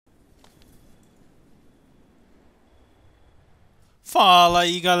Fala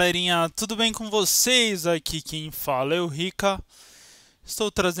aí galerinha, tudo bem com vocês? Aqui quem fala é o Rickca.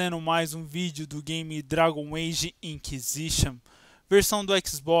 Estou trazendo mais um vídeo do game Dragon Age Inquisition, versão do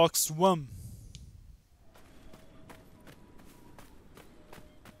Xbox One.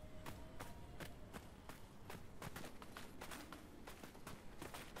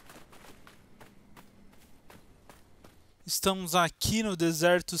 Estamos aqui no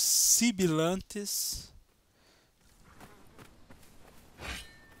Deserto Sibilantes.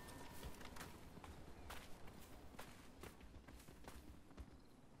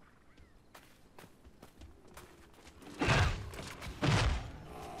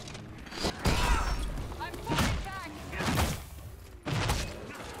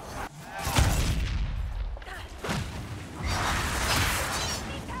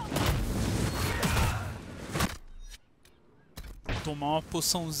 Tomar uma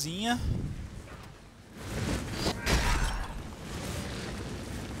poçãozinha.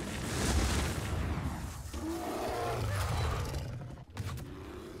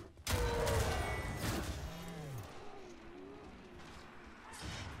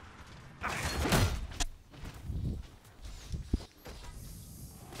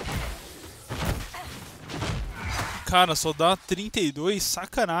 Cara, só dá 32,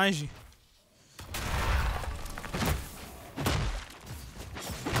 sacanagem.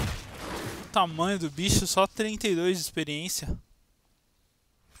 Tamanho do bicho, só 32 de experiência.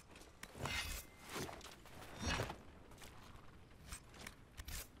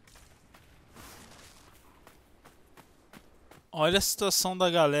 Olha a situação da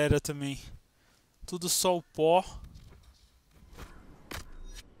galera também. Tudo só o pó.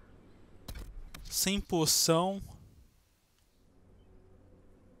 Sem poção.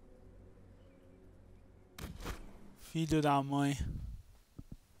 Filho da mãe.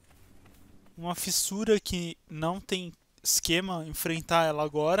 Uma fissura que não tem esquema enfrentar ela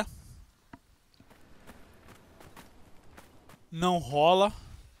agora. Não rola.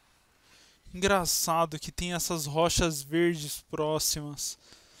 Engraçado que tem essas rochas verdes próximas.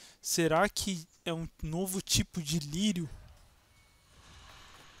 Será que é um novo tipo de lírio?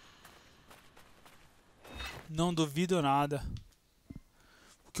 Não duvido nada.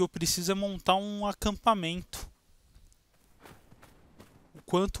 O que eu preciso é montar um acampamento o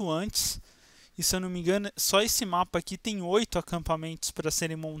quanto antes. E se eu não me engano, só esse mapa aqui tem 8 acampamentos para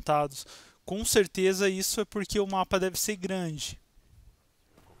serem montados. Com certeza isso é porque o mapa deve ser grande.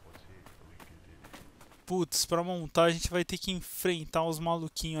 Putz, para montar a gente vai ter que enfrentar os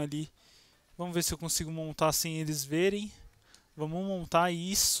maluquinhos ali. Vamos ver se eu consigo montar sem eles verem. Vamos montar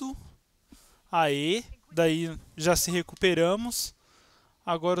isso. Aê, daí já se recuperamos.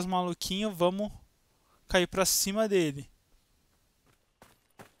 Agora os maluquinhos, vamos cair para cima dele.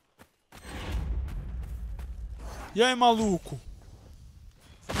 E aí, maluco?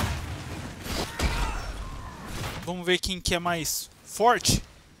 Vamos ver quem que é mais forte.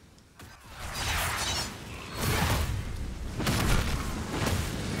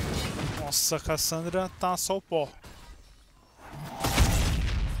 Nossa, a Cassandra tá só o pó.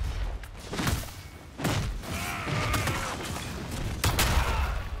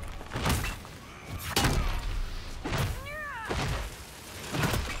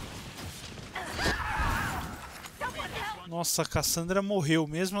 Nossa, a Cassandra morreu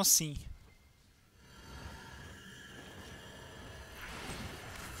mesmo assim.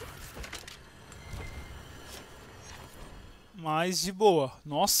 Mas de boa.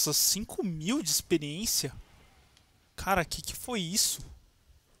 Nossa, 5.000 de experiência? Cara, que foi isso?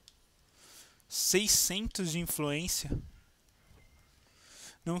 600 de influência?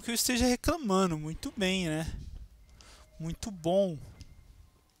 Não que eu esteja reclamando, muito bem, né? Muito bom.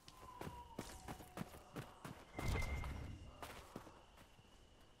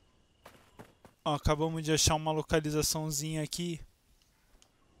 Ó, acabamos de achar uma localizaçãozinha aqui.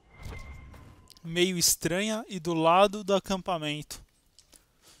 Meio estranha e do lado do acampamento.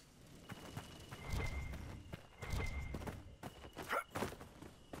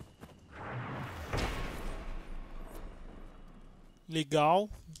 Legal,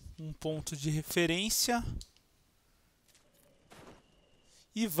 um ponto de referência.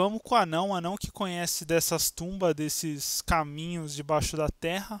 E vamos com o anão que conhece dessas tumbas, desses caminhos debaixo da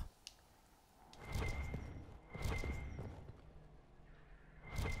terra.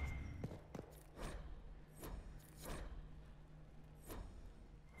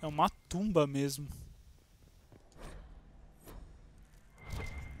 É uma tumba mesmo.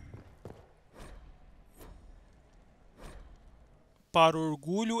 Para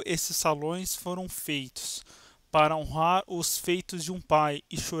orgulho, esses salões foram feitos, para honrar os feitos de um pai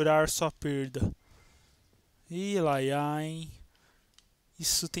e chorar sua perda. Ih, lá, hein?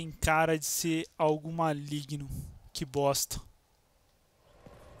 Isso tem cara de ser algo maligno. Que bosta.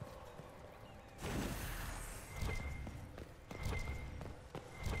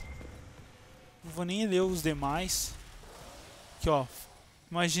 Não vou nem ler os demais. Aqui, ó.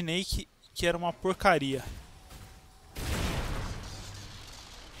 Imaginei que era uma porcaria.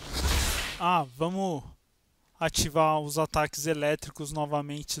 Ah, vamos ativar os ataques elétricos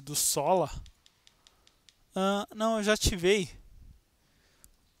novamente do Sola. Não, eu já ativei.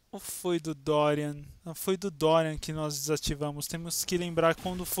 Ou foi do Dorian? Não, foi do Dorian que nós desativamos. Temos que lembrar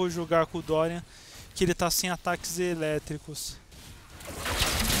quando for jogar com o Dorian que ele tá sem ataques elétricos.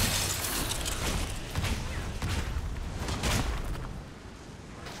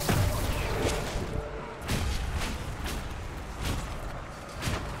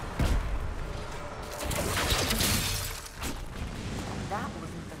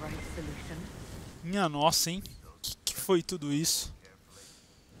 Minha nossa, hein? Que foi tudo isso?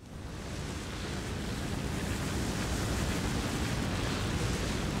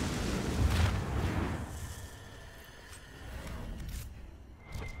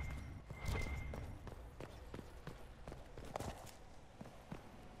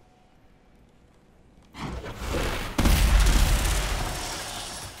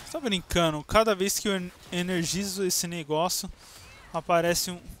 Tá brincando? Cada vez que eu energizo esse negócio,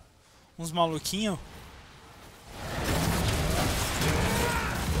 aparece uns maluquinhos.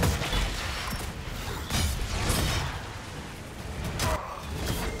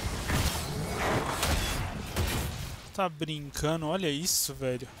 Tá brincando? Olha isso,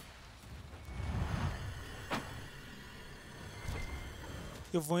 velho.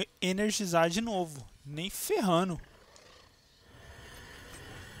 Eu vou energizar de novo. Nem ferrando.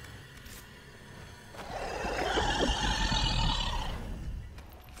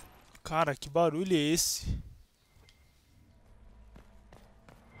 Cara, que barulho é esse?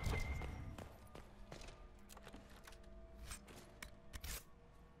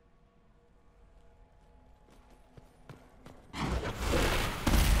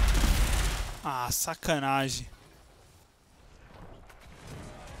 Ah, sacanagem.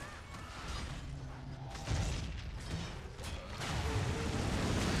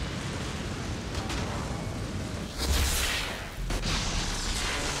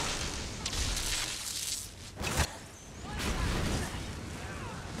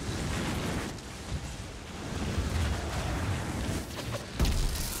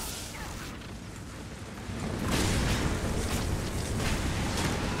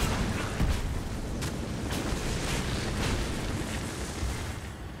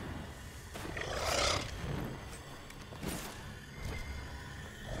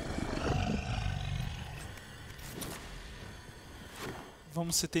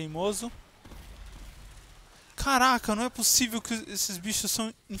 Vamos ser teimoso. Caraca, não é possível que esses bichos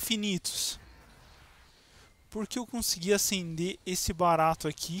são infinitos. Por que eu consegui acender esse barato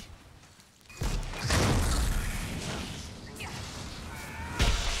aqui?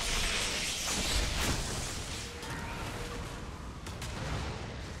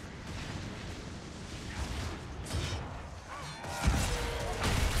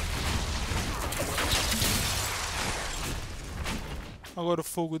 Agora o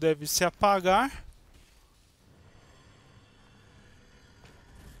fogo deve se apagar.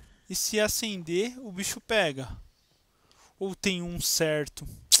 E se acender, o bicho pega. Ou tem um certo.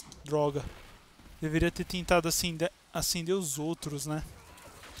 Droga. Deveria ter tentado acender os outros, né?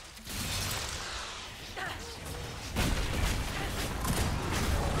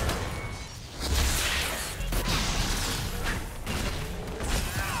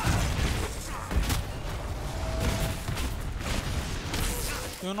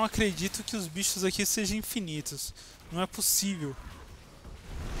 Eu não acredito que os bichos aqui sejam infinitos. Não é possível.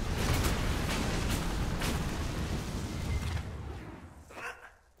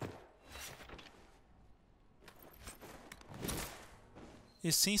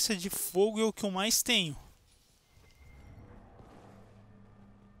 Essência de fogo é o que eu mais tenho.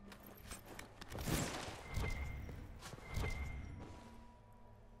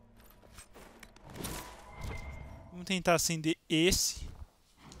 Vamos tentar acender esse.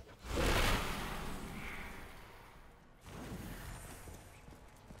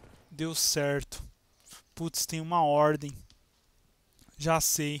 Deu certo. Putz, tem uma ordem. Já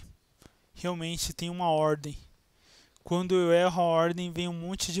sei. Realmente tem uma ordem. Quando eu erro a ordem, vem um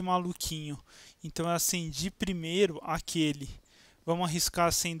monte de maluquinho. Então eu acendi primeiro aquele. Vamos arriscar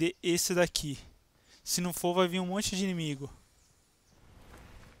acender esse daqui. Se não for, vai vir um monte de inimigo.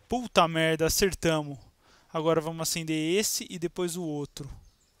 Puta merda, acertamos. Agora vamos acender esse e depois o outro.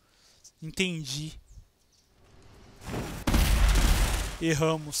 Entendi.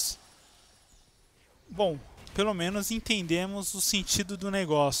 erramos. Bom, pelo menos entendemos o sentido do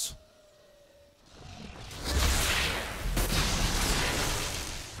negócio.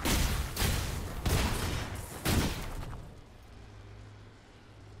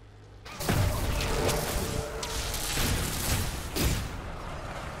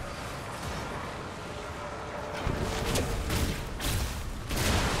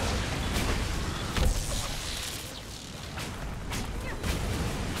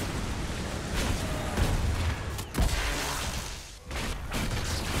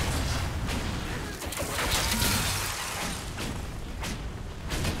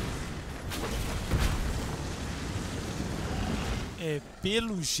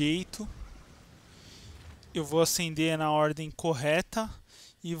 Pelo jeito, eu vou acender na ordem correta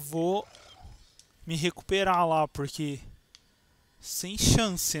e vou me recuperar lá, porque sem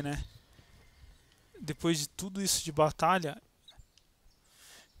chance, né? Depois de tudo isso de batalha,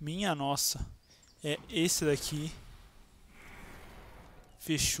 minha nossa, é esse daqui.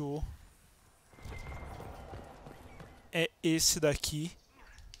 Fechou. É esse daqui.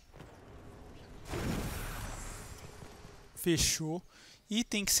 Fechou. E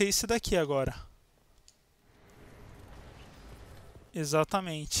tem que ser esse daqui agora.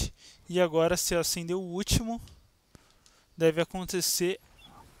 Exatamente. E agora, se acender o último, deve acontecer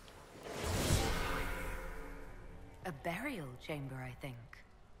A burial chamber, I think.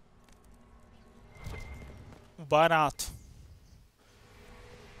 o barato.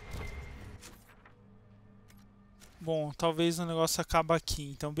 Bom, talvez o negócio acabe aqui.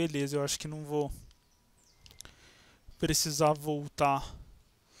 Então, beleza. Eu acho que não vou precisar voltar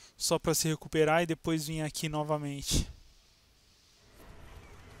só para se recuperar e depois vir aqui novamente.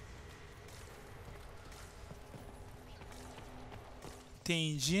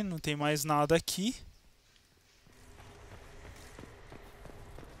 Entendi, não tem mais nada aqui.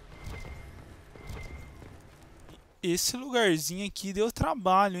 Esse lugarzinho aqui deu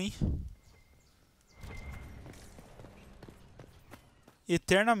trabalho, hein?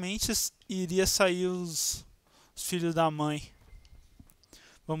 Eternamente iria sair os filhos da mãe.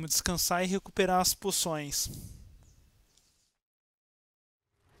 Vamos descansar e recuperar as poções.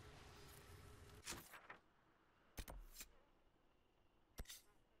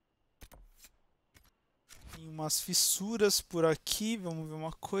 Tem umas fissuras por aqui. Vamos ver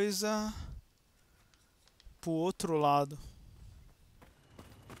uma coisa. Pro outro lado.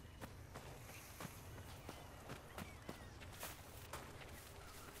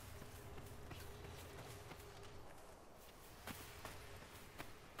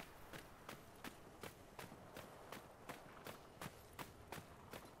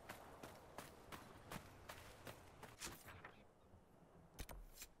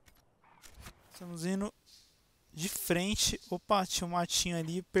 Estamos indo de frente. Opa, tinha um matinho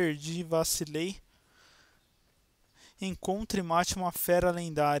ali, perdi, vacilei. Encontre e mate uma fera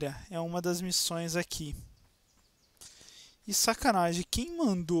lendária. É uma das missões aqui. E sacanagem, quem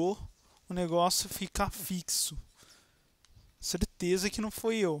mandou o negócio ficar fixo? Certeza que não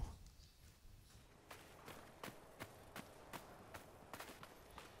foi eu.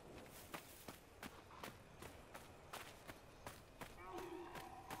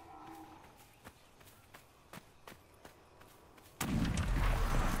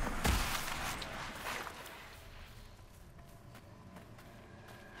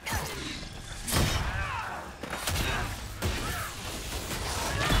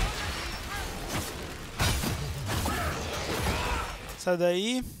 Sai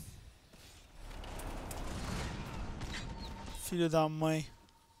daí. Filho da mãe.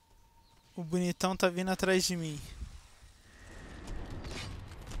 O bonitão tá vindo atrás de mim.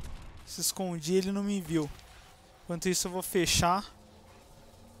 Se escondi, ele não me viu. Enquanto isso eu vou fechar.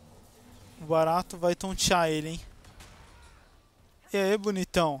 O barato vai tontear ele, hein. E aí,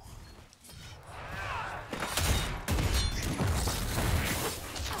 bonitão?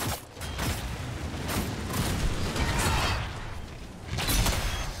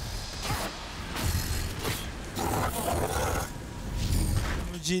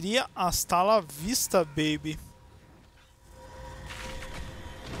 Diria hasta la vista, baby.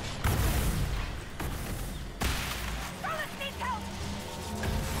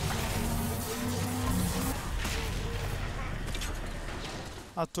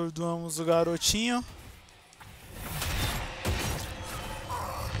 Atordoamos o garotinho.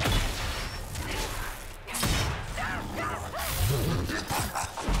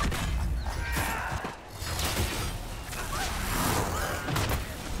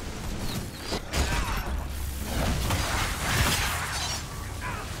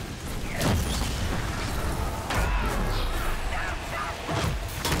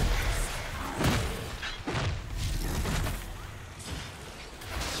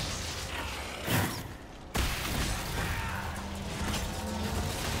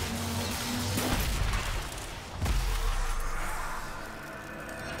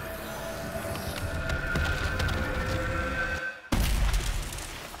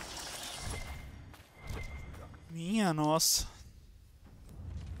 Minha nossa.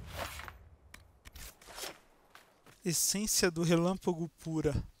 Essência do relâmpago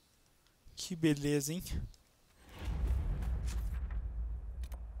pura. Que beleza, hein?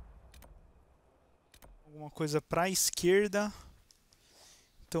 Alguma coisa para a esquerda.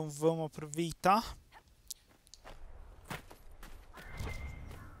 Então vamos aproveitar.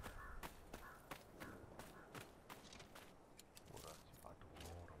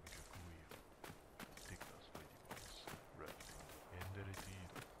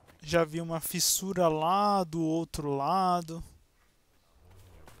 Já vi uma fissura lá do outro lado.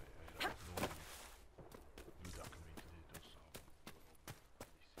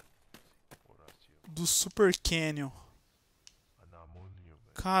 Do Super Canyon.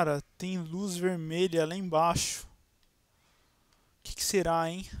 Cara, tem luz vermelha lá embaixo. O que será,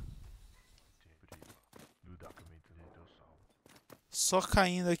 hein? Só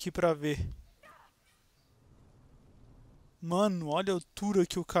caindo aqui pra ver. Mano, olha a altura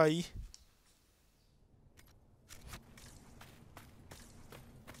que eu caí.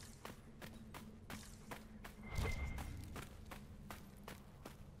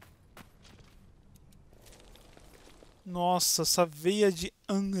 Nossa, essa veia de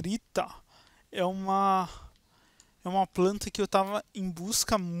anrita é uma planta que eu tava em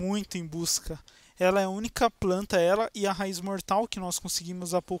busca, muito em busca. Ela é a única planta, ela e a raiz mortal que nós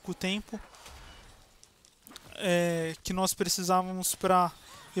conseguimos há pouco tempo, que nós precisávamos para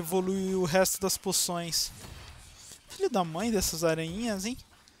evoluir o resto das poções. Filho da mãe dessas aranhinhas, hein?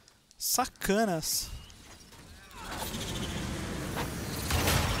 Sacanas.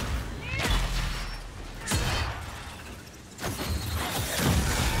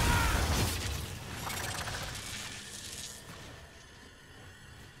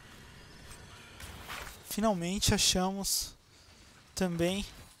 Finalmente achamos também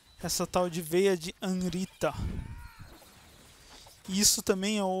essa tal de veia de anrita. Isso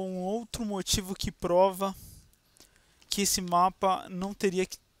também é um outro motivo que prova que esse mapa não teria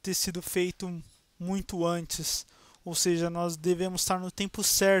que ter sido feito muito antes. Ou seja, nós devemos estar no tempo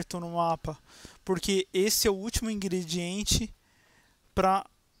certo no mapa, porque esse é o último ingrediente para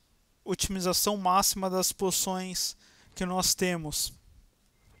otimização máxima das poções que nós temos.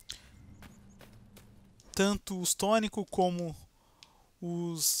 Tanto os tônicos como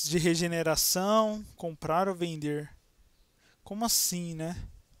os de regeneração, comprar ou vender. Como assim, né?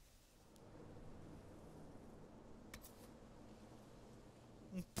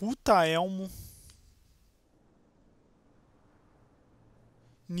 Um puta elmo.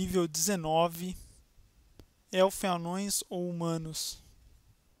 Nível 19. Elfo, anões ou humanos.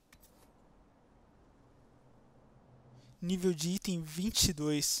 Nível de item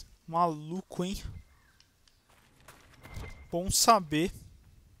 22. Maluco, hein? Bom saber.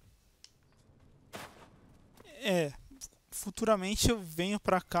 Futuramente eu venho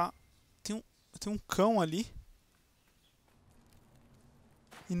pra cá. Tem um cão ali.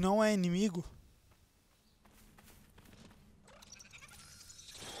 E não é inimigo.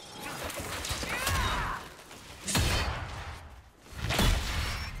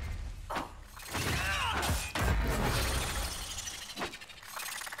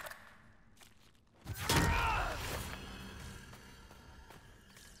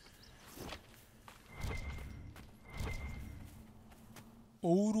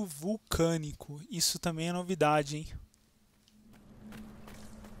 Ouro vulcânico. Isso também é novidade, hein?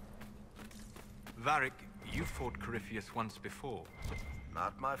 Varric, you fought Corypheus once before.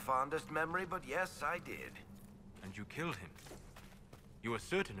 Not my fondest memory, but yes, I did. And you killed him. You were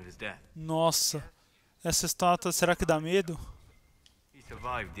certain of his death. Nossa, essa estátua será que dá medo? He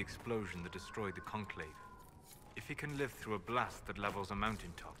survived the explosion that destroyed the Conclave. If he can live through a blast that levels a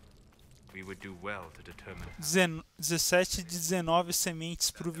mountaintop, we would do well to determine how. 17 de 19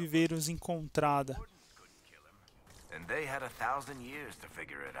 sementes pro viveiros encontrada. And they had 1,000 years to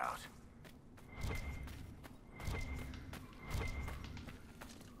figure it out.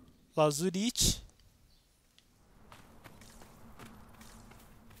 Lazurite.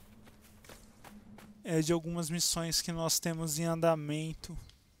 É de algumas missões que nós temos em andamento.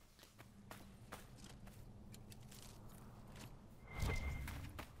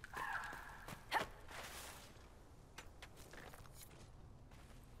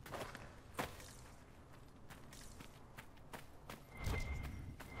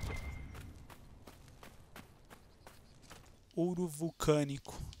 Ouro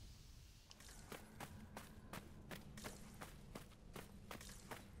vulcânico.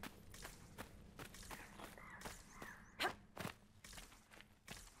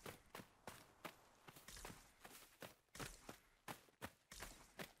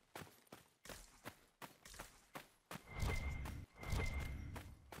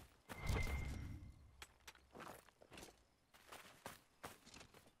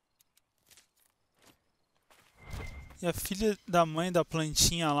 E a filha da mãe da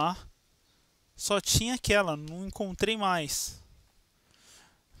plantinha lá, só tinha aquela, não encontrei mais.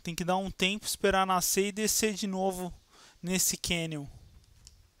 Tem que dar um tempo, esperar nascer e descer de novo nesse canyon.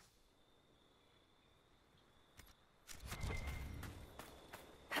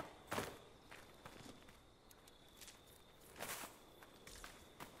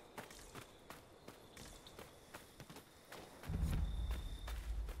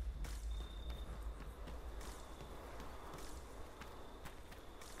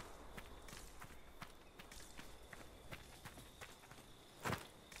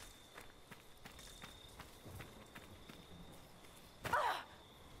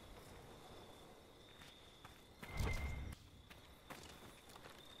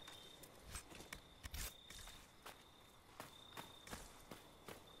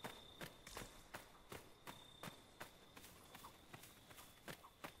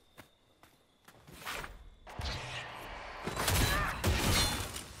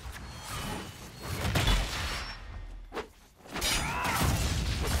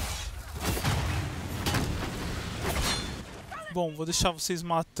 Bom, vou deixar vocês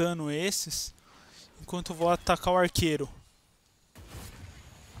matando esses, enquanto eu vou atacar o arqueiro.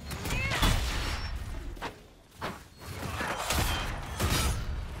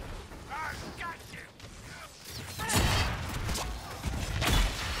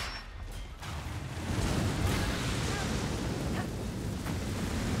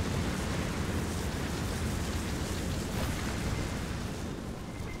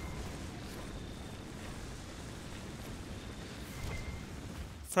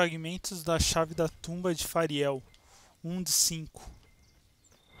 Fragmentos da chave da tumba de Fariel. 1 de 5.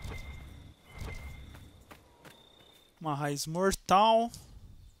 Uma raiz mortal.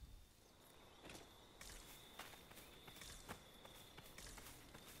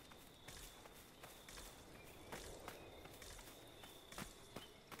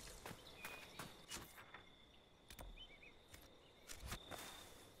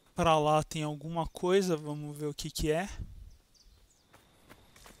 Para lá tem alguma coisa, vamos ver o que que é.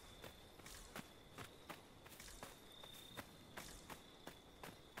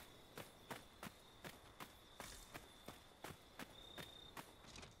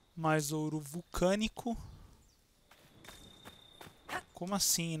 Mais ouro vulcânico. Como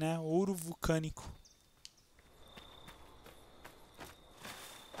assim, né? Ouro vulcânico.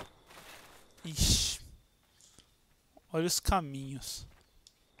 Ixi. Olha os caminhos.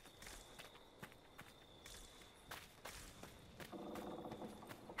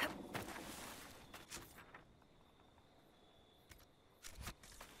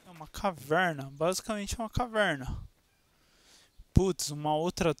 É uma caverna. Basicamente é uma caverna. Putz, uma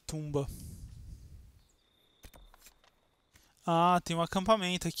outra tumba. Ah, tem um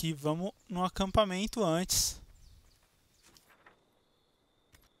acampamento aqui. Vamos no acampamento antes.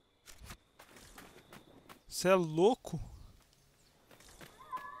 Você é louco?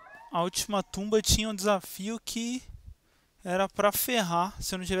 A última tumba tinha um desafio que era pra ferrar.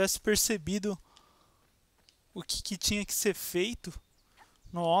 Se eu não tivesse percebido o que tinha que ser feito.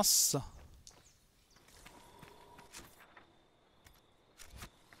 Nossa.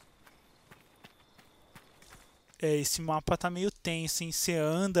 É, esse mapa tá meio tenso, hein? Você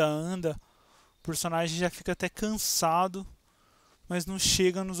anda, anda. O personagem já fica até cansado, mas não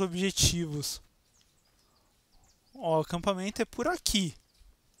chega nos objetivos. Ó, o acampamento é por aqui.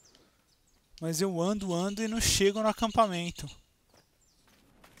 Mas eu ando, ando e não chego no acampamento.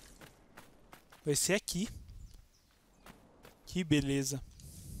 Vai ser aqui. Que beleza.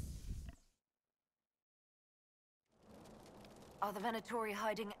 Are the Venatori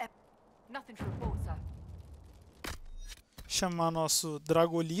hiding? Nothing to report, sir. Chamar nosso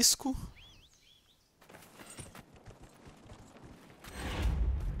dragolisco.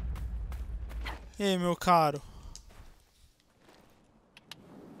 E aí, meu caro?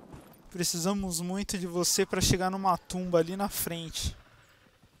 Precisamos muito de você para chegar numa tumba ali na frente.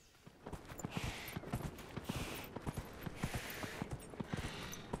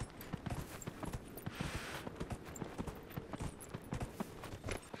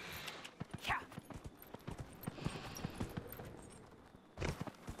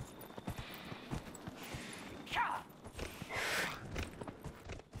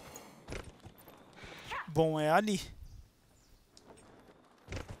 Bom, é ali.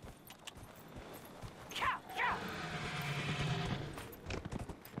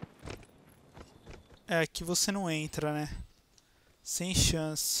 É, aqui você não entra, né? Sem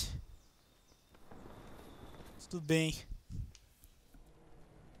chance. Tudo bem.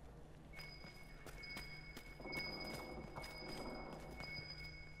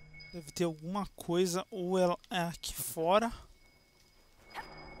 Deve ter alguma coisa, ou ela é aqui fora.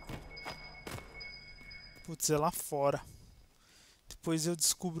 Putz, é lá fora. Depois eu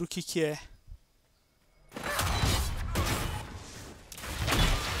descubro o que que é.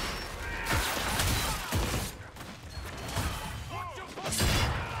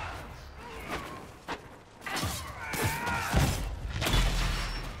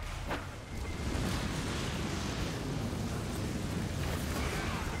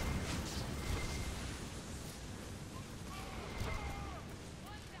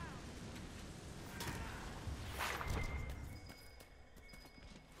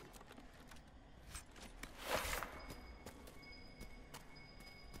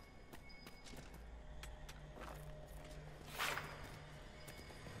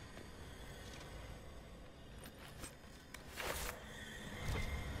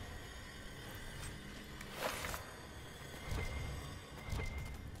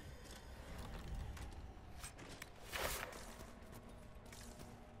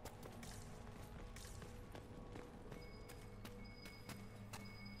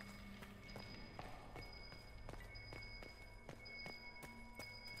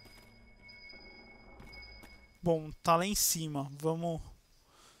 Bom, tá lá em cima. Vamos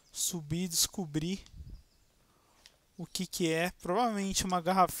subir e descobrir o que que é. Provavelmente uma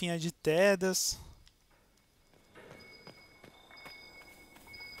garrafinha de Tedas.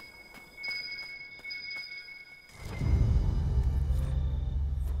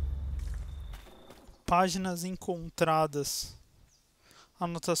 Páginas encontradas.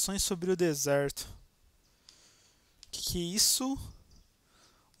 Anotações sobre o deserto. Que é isso?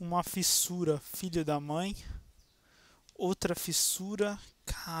 Uma fissura, filho da mãe. Outra fissura.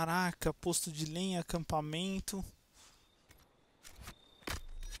 Caraca, posto de lenha, acampamento.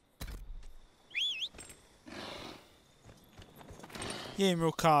 E aí,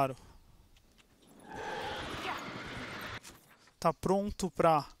 meu caro? Tá pronto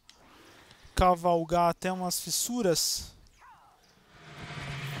pra cavalgar até umas fissuras?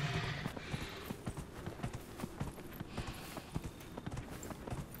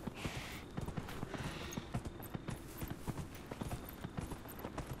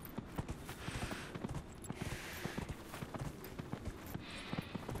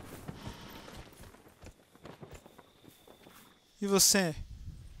 E você?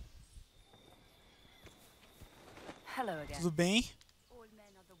 Hello again. Tudo bem? All men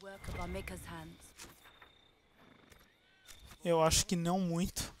are the work of our maker's hands. Eu acho que não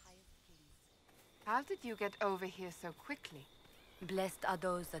muito. How did you get over here so quickly? Blessed are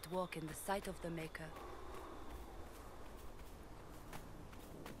those that walk in the sight of the Maker.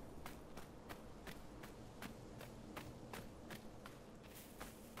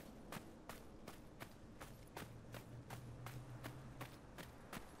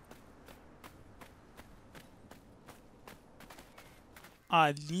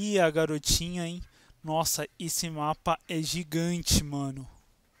 Ali a garotinha, hein? Nossa, esse mapa é gigante, mano.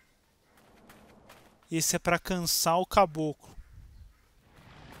 Esse é pra cansar o caboclo.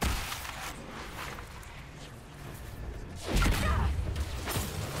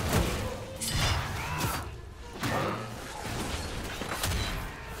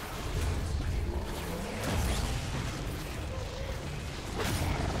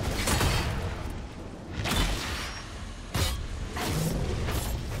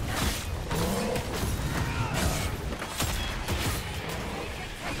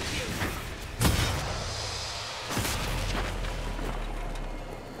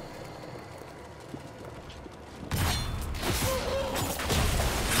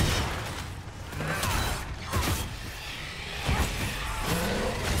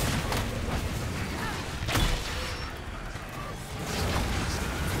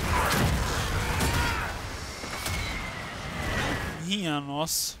 Minha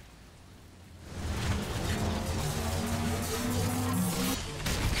nossa.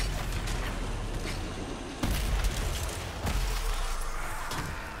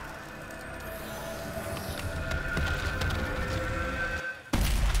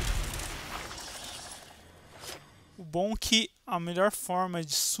 O bom é que a melhor forma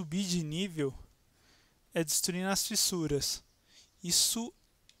de subir de nível é destruindo as fissuras. Isso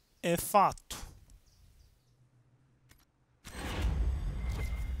é fato.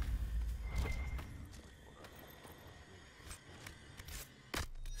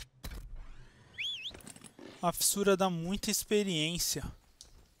 A fissura dá muita experiência.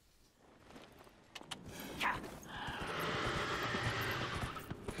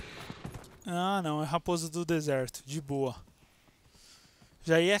 Ah, não, é raposa do deserto, de boa.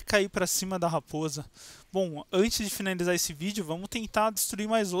 Já ia cair pra cima da raposa. Bom, antes de finalizar esse vídeo, vamos tentar destruir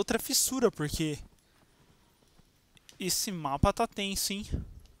mais outra fissura, porque esse mapa tá tenso, hein?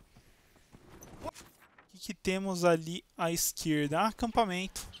 O que temos ali à esquerda?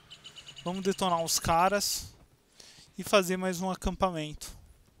 Acampamento. Vamos detonar os caras e fazer mais um acampamento.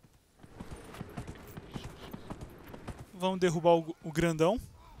 Vamos derrubar o grandão.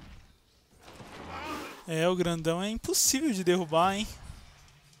 É, o grandão é impossível de derrubar, hein?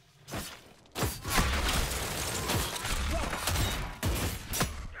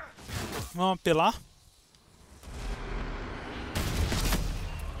 Vamos apelar.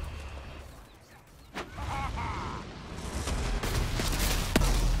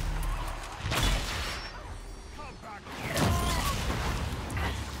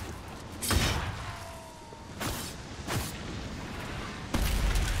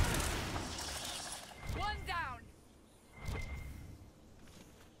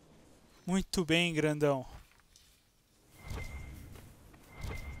 Muito bem, grandão.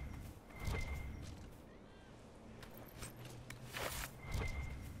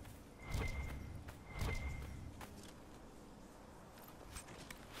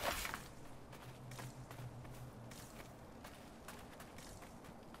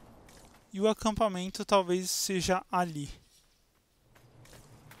 E o acampamento talvez seja ali.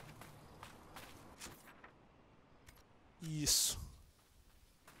 Isso.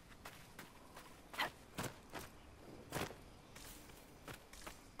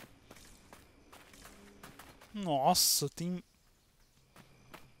 Nossa, tem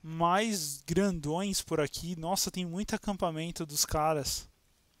mais grandões por aqui. Nossa, tem muito acampamento dos caras.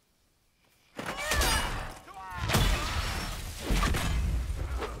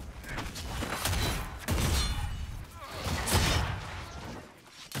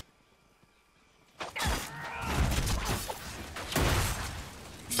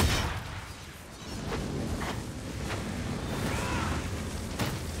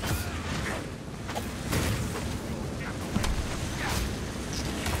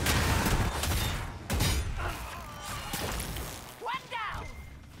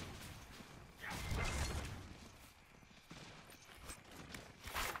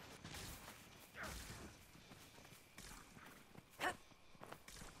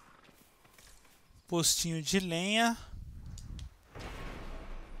 Postinho de lenha.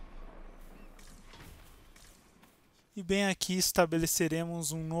 E bem aqui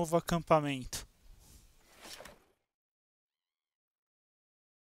estabeleceremos um novo acampamento.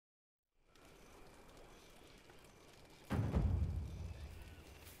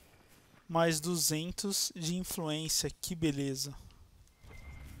 Mais 200 de influência, que beleza.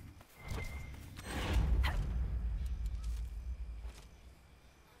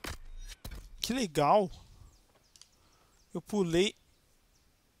 Que legal. Eu pulei.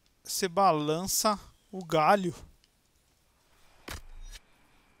 Você balança o galho.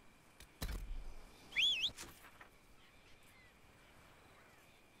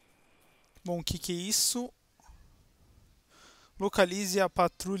 Bom, o que é isso? Localize a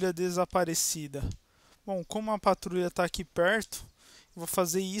patrulha desaparecida. Bom, como a patrulha está aqui perto, eu vou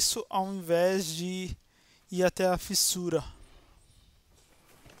fazer isso ao invés de ir até a fissura.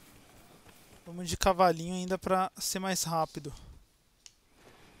 Vamos de cavalinho ainda para ser mais rápido.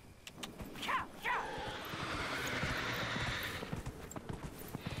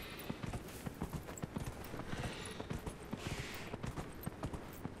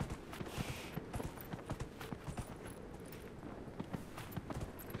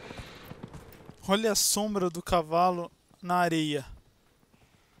 Olha a sombra do cavalo na areia.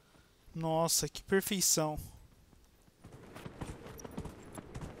 Nossa, que perfeição.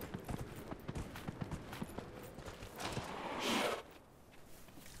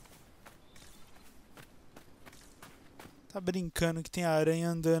 Tá brincando que tem aranha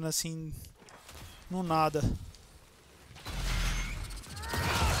andando assim no nada.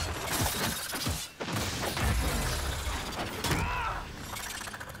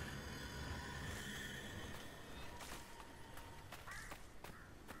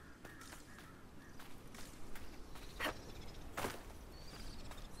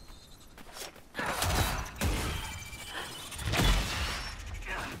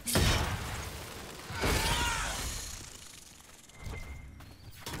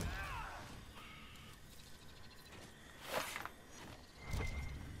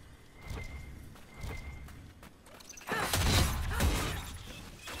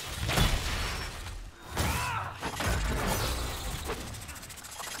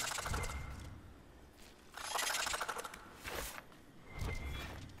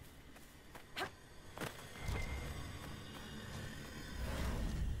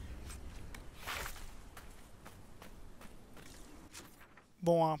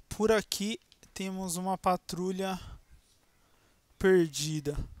 Bom, por aqui temos uma patrulha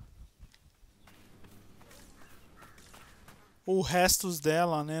perdida. Ou restos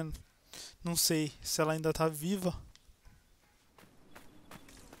dela, né? Não sei se ela ainda tá viva.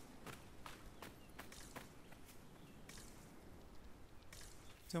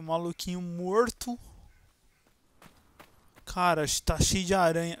 Tem um maluquinho morto. Cara, tá cheio de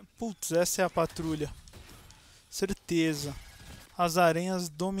aranha. Putz, essa é a patrulha. Certeza. As aranhas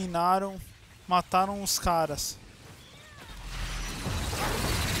dominaram, mataram os caras.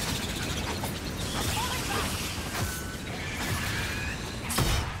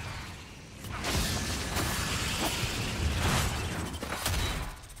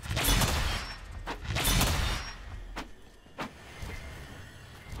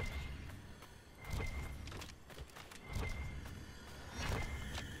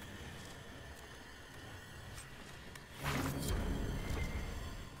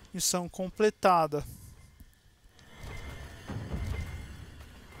 Missão completada.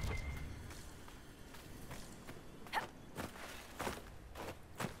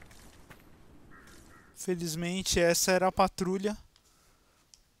 Felizmente essa era a patrulha.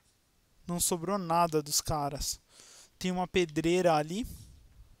 Não sobrou nada dos caras. Tem uma pedreira ali.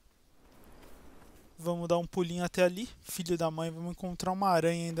 Vamos dar um pulinho até ali. Filho da mãe, vamos encontrar uma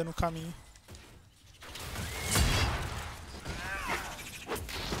aranha ainda no caminho.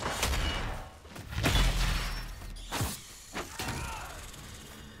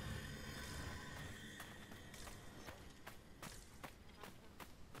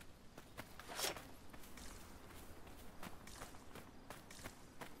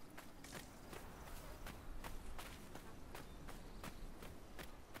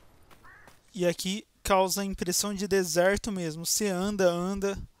 E aqui causa a impressão de deserto mesmo. Você anda,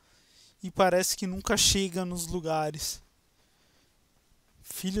 anda e parece que nunca chega nos lugares.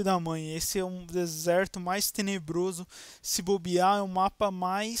 Filho da mãe, esse é um deserto mais tenebroso. Se bobear, é o mapa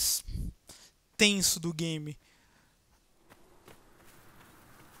mais tenso do game.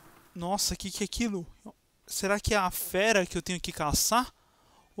 Nossa, o que é aquilo? Será que é a fera que eu tenho que caçar?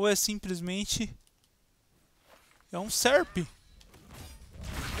 Ou é simplesmente... é um serp?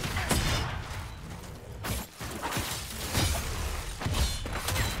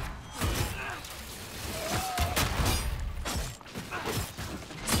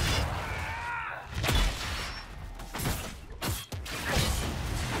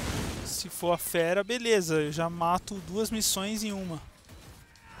 Se for a fera, beleza, eu já mato 2 missões em uma.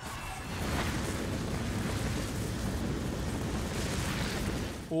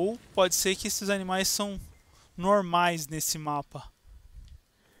 Ou pode ser que esses animais são normais nesse mapa.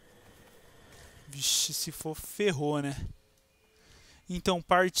 Vixe, se for, ferrou, né? Então,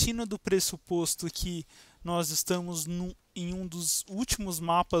 partindo do pressuposto que nós estamos em um dos últimos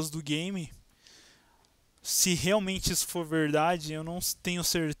mapas do game, se realmente isso for verdade, eu não tenho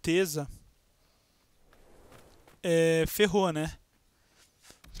certeza, ferrou, né?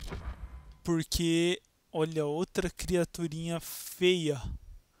 Porque, olha, outra criaturinha feia.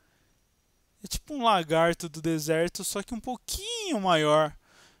 É tipo um lagarto do deserto, só que um pouquinho maior.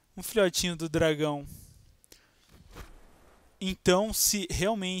 Um filhotinho do dragão. Então, se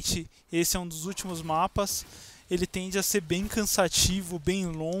realmente esse é um dos últimos mapas, ele tende a ser bem cansativo, bem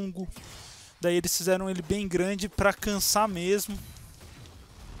longo. Daí eles fizeram ele bem grande pra cansar mesmo.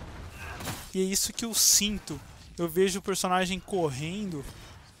 E é isso que eu sinto. Eu vejo o personagem correndo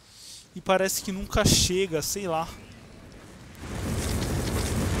e parece que nunca chega, sei lá.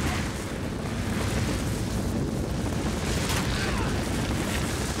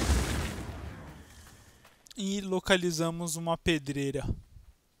 E localizamos uma pedreira.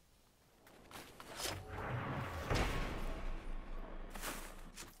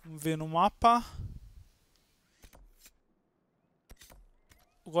 Vamos ver no mapa.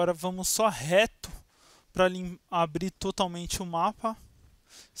 Agora vamos só reto para abrir totalmente o mapa,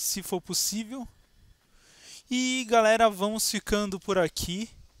 se for possível. E galera, vamos ficando por aqui.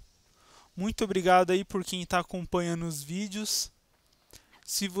 Muito obrigado aí por quem está acompanhando os vídeos.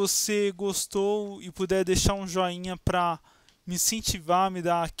 Se você gostou e puder deixar um joinha para me incentivar, me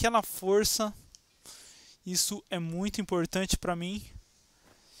dar aquela força, isso é muito importante para mim.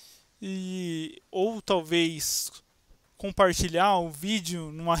 Ou talvez compartilhar o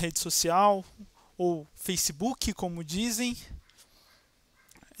vídeo numa rede social ou Facebook, como dizem.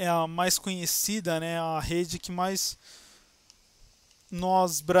 É a mais conhecida, né? A rede que mais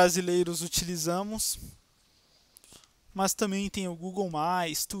nós brasileiros utilizamos. Mas também tem o Google+,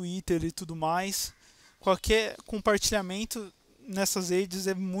 Twitter e tudo mais. Qualquer compartilhamento nessas redes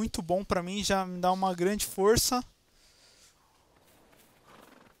é muito bom para mim, já me dá uma grande força.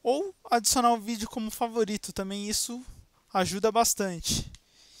 ou adicionar o vídeo como favorito também, isso ajuda bastante.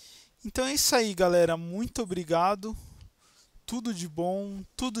 Então é isso aí, galera, muito obrigado, tudo de bom,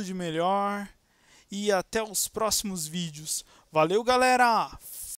 tudo de melhor e até os próximos vídeos. Valeu, galera!